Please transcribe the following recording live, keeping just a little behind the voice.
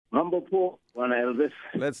Mambo po, Bwana Elvis.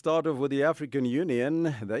 Let's start off with the African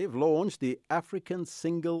Union. They've launched the African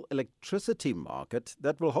Single Electricity Market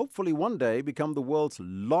that will hopefully one day become the world's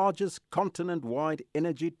largest continent-wide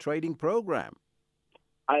energy trading program.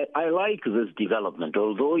 I like this development,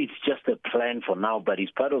 although it's just a plan for now, but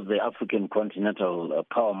it's part of the African Continental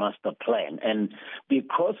Power Master Plan. And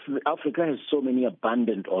because Africa has so many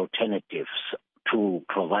abundant alternatives to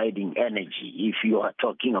providing energy, if you are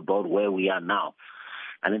talking about where we are now,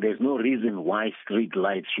 I mean, there's no reason why street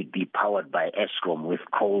lights should be powered by Eskom with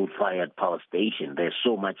coal-fired power station. There's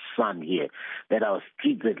so much sun here that our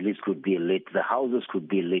streets at least could be lit, the houses could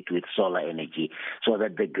be lit with solar energy so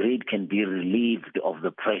that the grid can be relieved of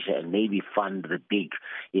the pressure and maybe fund the big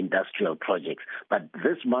industrial projects. But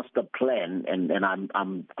this master plan, and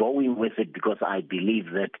I'm going with it because I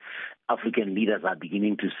believe that African leaders are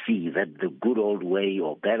beginning to see that the good old way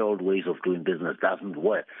or bad old ways of doing business doesn't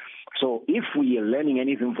work. So if we are learning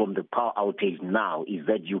anything from the power outage now is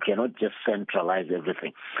that you cannot just centralize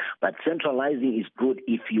everything. But centralizing is good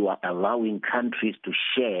if you are allowing countries to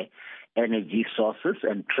share energy sources,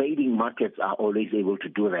 and trading markets are always able to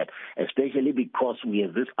do that, especially because we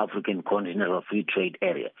have this African Continental Free Trade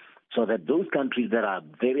Area. So that those countries that are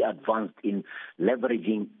very advanced in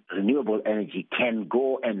leveraging renewable energy can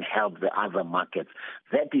go and help the other markets.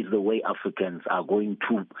 That is the way Africans are going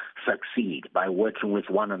to succeed, by working with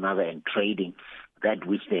one another and trading that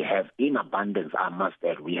which they have in abundance, I must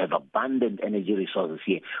add. We have abundant energy resources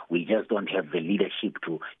here. We just don't have the leadership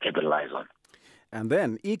to capitalize on. And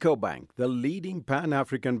then EcoBank, the leading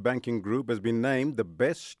Pan-African banking group, has been named the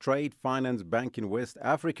best trade finance bank in West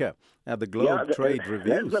Africa at the Globe Trade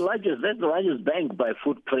Reviews. That's the largest bank by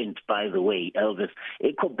footprint, by the way, Elvis.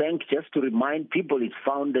 EcoBank, just to remind people, it's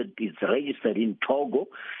registered in Togo.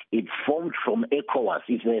 It's formed from ECOWAS.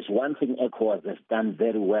 If there's one thing ECOWAS has done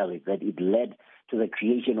very well, is that it led to the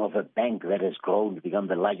creation of a bank that has grown to become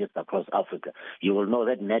the largest across Africa. You will know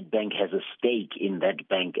that Nedbank has a stake in that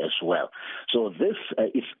bank as well. So this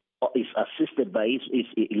is assisted by is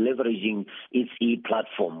leveraging its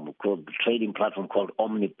e-platform, trading platform called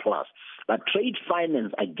OmniPlus. But trade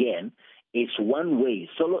finance, again, is one way.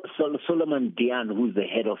 Solomon Dian, who's the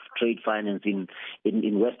head of trade finance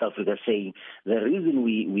in West Africa, saying the reason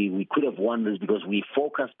we could have won this because we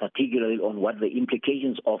focused particularly on what the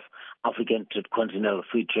implications of African Continental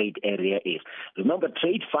Free Trade Area is. Remember,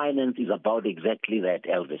 trade finance is about exactly that,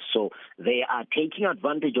 Elvis. So they are taking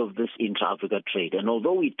advantage of this intra-Africa trade. And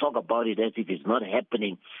although we talk about it as if it's not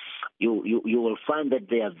happening, you will find that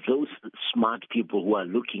there are those smart people who are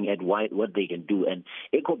looking at what they can do. And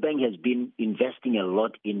EcoBank has been investing a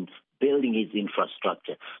lot in building its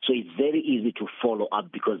infrastructure. So it's very easy to follow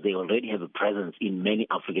up because they already have a presence in many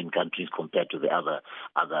African countries compared to the other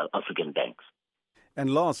African banks.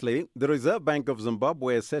 And lastly, the Reserve Bank of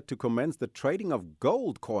Zimbabwe is set to commence the trading of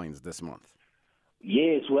gold coins this month.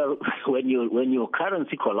 Yes, well, when your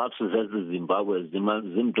currency collapses as the Zim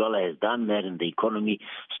dollar has done that, and the economy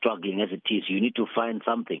struggling as it is, you need to find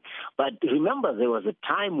something. But remember, there was a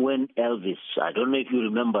time when, Elvis, I don't know if you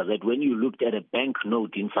remember, that when you looked at a bank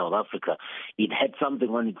note in South Africa, it had something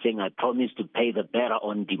on it saying, "I promise to pay the bearer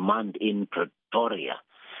on demand in Pretoria."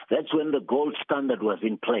 That's when the gold standard was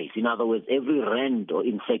in place. In other words, every rand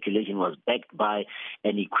in circulation was backed by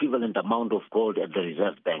an equivalent amount of gold at the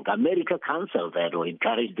Reserve Bank. America canceled that or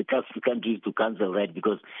encouraged the countries to cancel that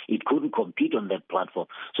because it couldn't compete on that platform.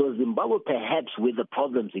 So Zimbabwe, perhaps with the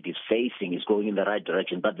problems it is facing, is going in the right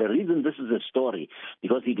direction. But the reason this is a story,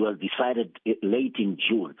 because it was decided late in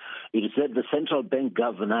June, it is that the central bank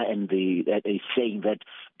governor is saying that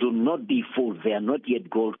do not be fooled. There are not yet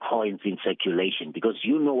gold coins in circulation, because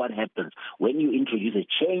you know what happens when you introduce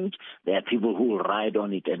a change. There are people who will ride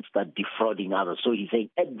on it and start defrauding others. So he's saying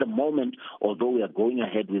at the moment, although we are going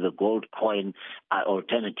ahead with a gold coin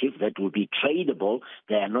alternative that will be tradable,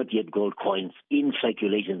 there are not yet gold coins in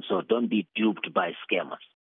circulation. So don't be duped by scammers.